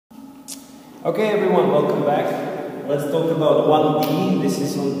Okay everyone, welcome back. Let's talk about 1D. This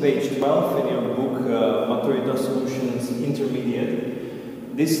is on page 12 in your book Maturita Solutions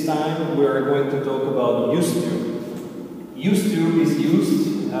Intermediate. This time we are going to talk about used to. Used to is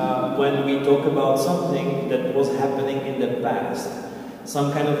used when we talk about something that was happening in the past.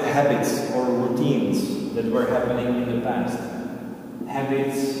 Some kind of habits or routines that were happening in the past.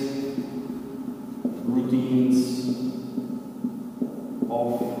 Habits, routines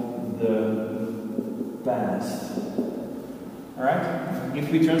of the past. Alright? If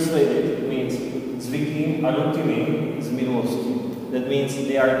we translate it, it means zvyky a rutiny z minulosti. That means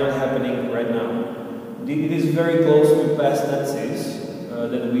they are not happening right now. It is very close to past tenses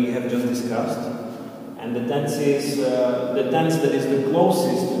that we have just discussed. And the tense that is the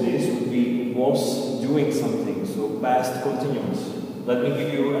closest to this would be was doing something, so past continuous. Let me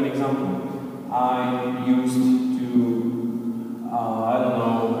give you an example. I used to, I don't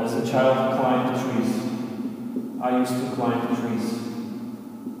know, as a child climb trees. I used to climb trees.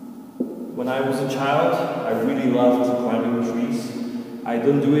 When I was a child, I really loved climbing trees. I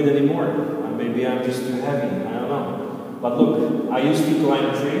don't do it anymore. Maybe I'm just too heavy, I don't know. But look, I used to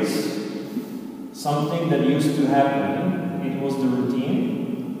climb trees. Something that used to happen, it was the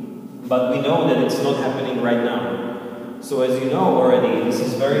routine, but we know that it's not happening right now. So as you know already, this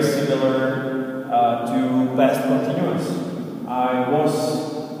is very similar to past continuous. I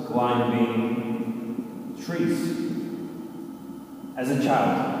was climbing trees as a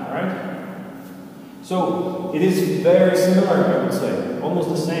child, right? So it is very similar, I would say, almost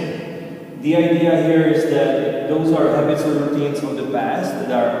the same. The idea here is that those are habits or routines of the past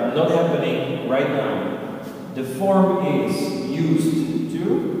that are not happening right now. The form is used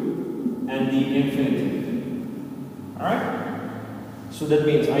to and the infinitive. Alright? So that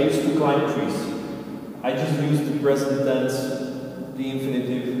means I used to climb trees. I just used the present tense, the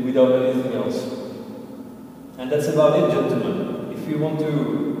infinitive, without anything else. And that's about it, gentlemen. If you want to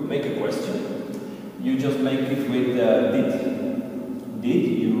make a question, you just make it with did. Did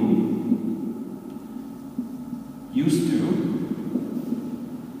you used to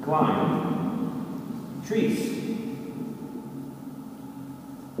climb trees?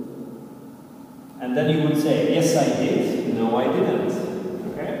 And then you would say, yes I did, no I didn't.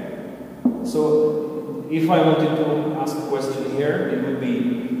 Okay? So, if I wanted to ask a question here, it would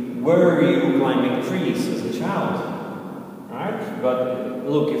be, were you climbing trees as a child? Right? But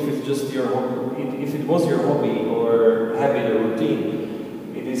look, if it's just your hobby, if it was your hobby or habit or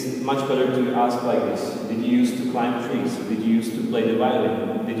routine, it is much better to ask like this. Did you used to climb trees? Did you used to play the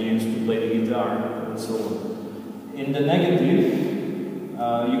violin? Did you used to play the guitar? And so on. In the negative,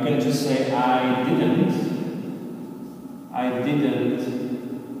 you can just say, I didn't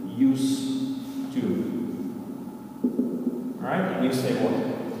used to. Alright? And you say what?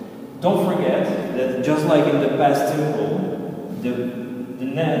 Don't forget that just like in the past simple,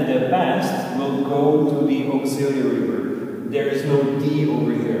 the past will go to the auxiliary verb. There is no D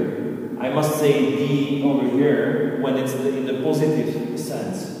over here. I must say D over here when it's in the positive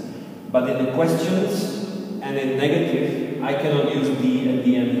sense. But in the questions and in negative, I cannot use D at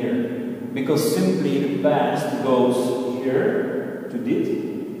the end here. Because simply the past goes here to did,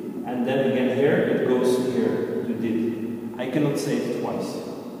 and then again here it goes here to did. I cannot say it twice.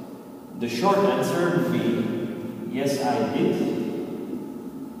 The short answer would be yes I did,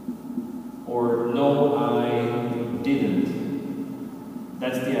 or no I didn't.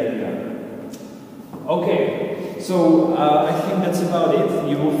 That's the idea. Okay, so I think that's about it.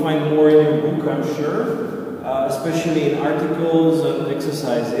 You will find more in your book, I'm sure, especially in articles and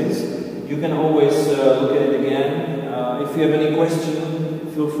exercises. You can always look at it again. If you have any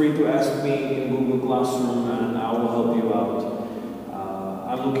question, feel free to ask me in Google Classroom and I will help you out.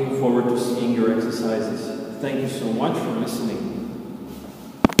 I'm looking forward to seeing your exercises. Thank you so much for listening.